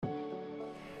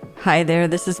Hi there,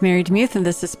 this is Mary Demuth, and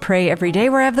this is Pray Every Day,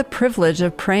 where I have the privilege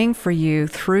of praying for you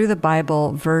through the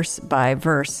Bible, verse by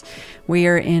verse. We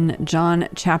are in John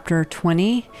chapter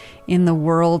 20 in the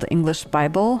World English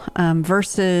Bible,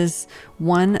 verses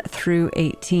 1 through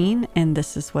 18, and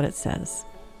this is what it says.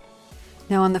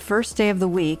 Now on the first day of the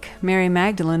week, Mary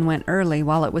Magdalene went early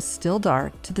while it was still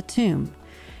dark to the tomb,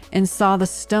 and saw the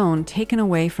stone taken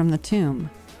away from the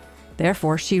tomb.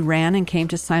 Therefore she ran and came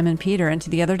to Simon Peter and to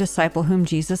the other disciple whom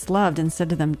Jesus loved, and said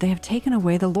to them, "They have taken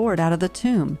away the Lord out of the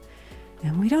tomb,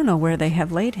 and we don't know where they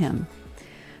have laid him."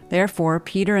 Therefore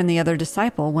Peter and the other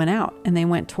disciple went out, and they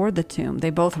went toward the tomb. They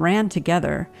both ran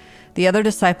together. The other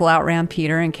disciple outran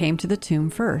Peter and came to the tomb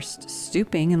first.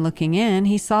 Stooping and looking in,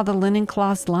 he saw the linen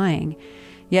cloths lying,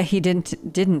 yet he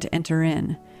didn't enter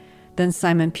in. Then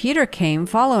Simon Peter came,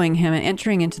 following him and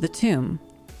entering into the tomb.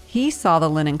 He saw the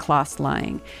linen cloths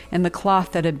lying, and the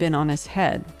cloth that had been on his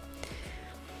head,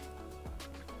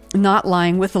 not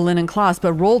lying with the linen cloths,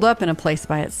 but rolled up in a place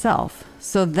by itself.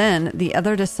 So then the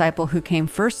other disciple who came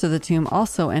first to the tomb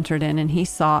also entered in, and he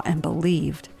saw and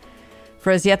believed.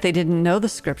 For as yet they didn't know the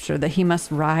scripture, that he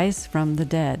must rise from the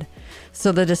dead.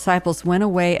 So the disciples went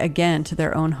away again to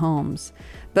their own homes.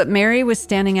 But Mary was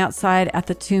standing outside at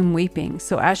the tomb weeping.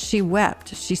 So as she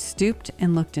wept, she stooped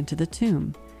and looked into the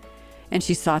tomb. And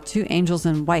she saw two angels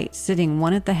in white, sitting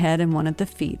one at the head and one at the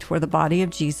feet, where the body of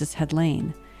Jesus had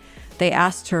lain. They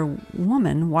asked her,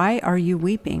 "Woman, why are you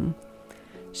weeping?"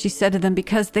 She said to them,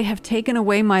 "Because they have taken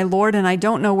away my Lord, and I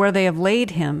don't know where they have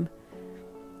laid him."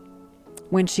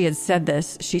 When she had said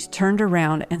this, she turned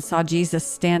around and saw Jesus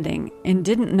standing, and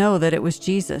didn't know that it was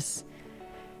Jesus.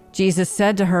 Jesus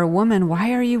said to her, "Woman,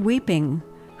 why are you weeping?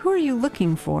 Who are you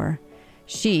looking for?"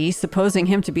 She, supposing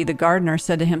him to be the gardener,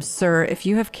 said to him, "Sir, if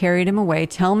you have carried him away,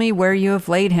 tell me where you have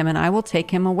laid him, and I will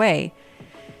take him away."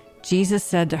 Jesus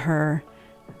said to her,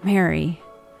 "Mary."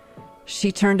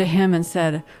 She turned to him and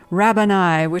said,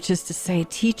 "Rabboni," which is to say,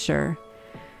 teacher.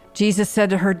 Jesus said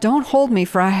to her, "Don't hold me,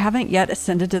 for I haven't yet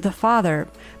ascended to the Father.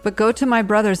 But go to my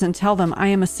brothers and tell them, I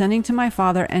am ascending to my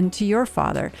Father and to your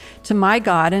Father, to my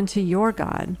God and to your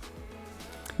God."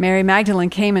 Mary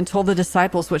Magdalene came and told the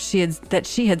disciples that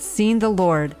she had seen the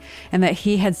Lord, and that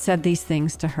he had said these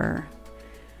things to her.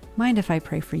 Mind if I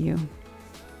pray for you?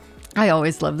 I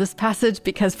always love this passage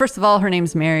because, first of all, her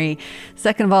name's Mary.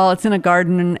 Second of all, it's in a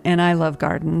garden, and I love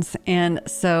gardens. And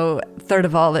so, third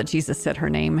of all, that Jesus said her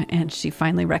name, and she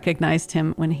finally recognized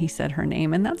him when he said her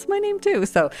name, and that's my name too.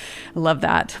 So, I love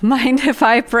that. Mind if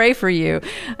I pray for you?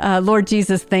 Lord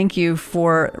Jesus, thank you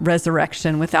for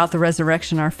resurrection. Without the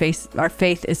resurrection, our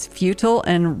faith is futile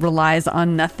and relies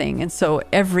on nothing. And so,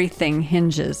 everything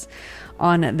hinges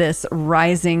on this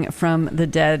rising from the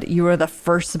dead. You are the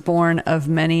firstborn of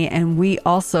many, and we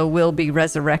also will be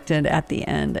resurrected at the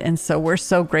end. And so we're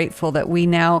so grateful that we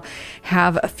now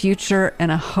have a future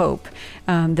and a hope,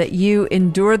 that you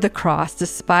endured the cross,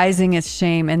 despising its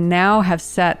shame, and now have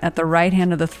sat at the right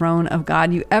hand of the throne of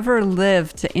God. You ever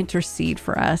live to intercede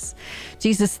for us.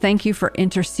 Jesus, thank you for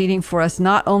interceding for us,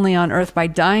 not only on earth by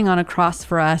dying on a cross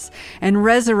for us and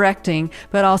resurrecting,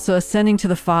 but also ascending to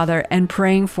the Father and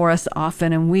praying for us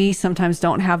often. And we sometimes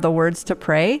don't have the words to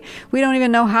pray. We don't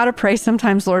even know how to pray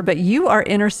sometimes, Lord, but you are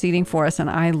interceding for us, and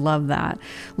I love that.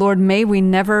 Lord, may we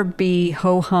never be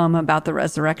ho-hum about the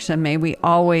resurrection. May we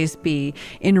always be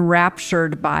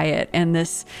enraptured by it. And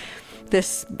this,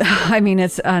 I mean,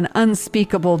 it's an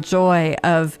unspeakable joy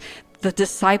of the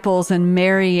disciples and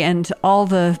Mary and all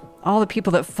the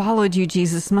people that followed you,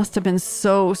 Jesus, must have been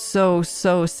so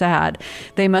sad.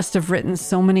 They must have written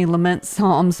so many lament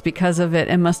psalms because of it,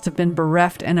 and must have been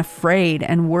bereft and afraid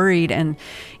and worried and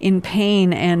in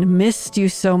pain and missed you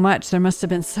so much. There must have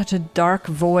been such a dark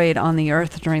void on the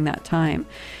earth during that time.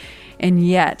 And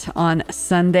yet on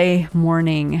Sunday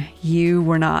morning, you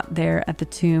were not there at the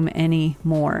tomb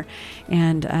anymore.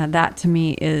 And that to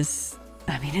me is,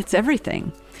 it's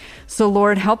everything. So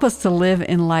Lord, help us to live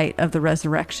in light of the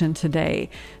resurrection today,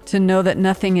 to know that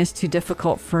nothing is too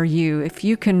difficult for you. If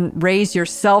you can raise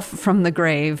yourself from the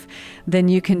grave, then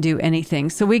you can do anything.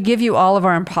 So we give you all of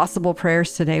our impossible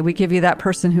prayers today. We give you that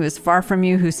person who is far from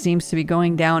you, who seems to be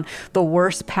going down the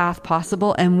worst path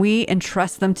possible, and we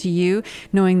entrust them to you,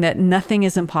 knowing that nothing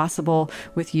is impossible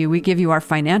with you. We give you our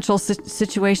financial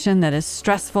situation that is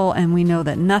stressful, and we know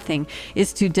that nothing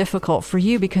is too difficult for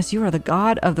you because you are the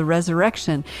God of the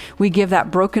resurrection. We give that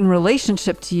broken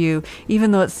relationship to you,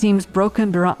 even though it seems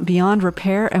broken beyond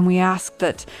repair, and we ask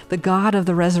that the God of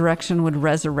the resurrection would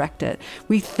resurrect it.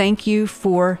 We thank you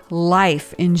for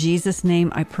life. In Jesus'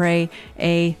 name I pray,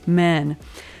 amen.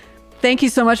 Thank you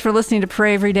so much for listening to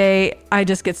Pray Every Day. I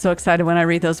just get so excited when I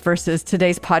read those verses.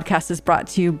 Today's podcast is brought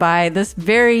to you by this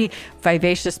very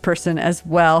vivacious person as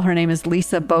well. Her name is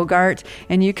Lisa Bogart,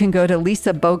 and you can go to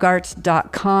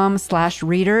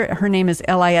lisabogart.com/reader. Her name is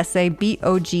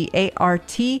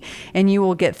LISABOGART, and you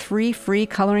will get 3 free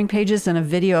coloring pages and a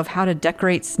video of how to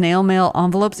decorate snail mail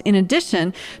envelopes, in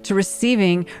addition to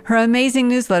receiving her amazing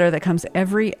newsletter that comes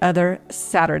every other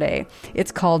Saturday.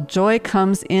 It's called Joy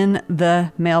Comes in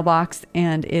the Mailbox,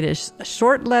 and it is a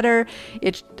short letter.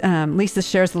 Lisa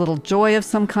shares a little joy of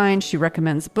some kind. She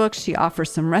recommends books. She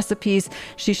offers some recipes.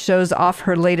 She shows off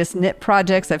her latest knit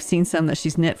projects. I've seen some that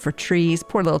she's knit for trees.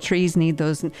 Poor little trees need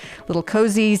those little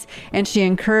cozies. And she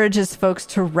encourages folks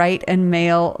to write and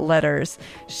mail letters.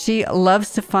 She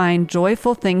loves to find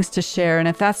joyful things to share. And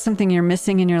if that's something you're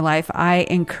missing in your life, I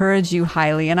encourage you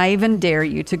highly. And I even dare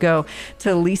you to go to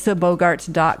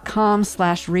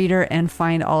lisabogart.com/reader and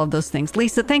find all of those things.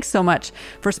 Lisa, thanks so much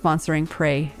for sponsoring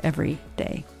Pray Every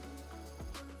Day.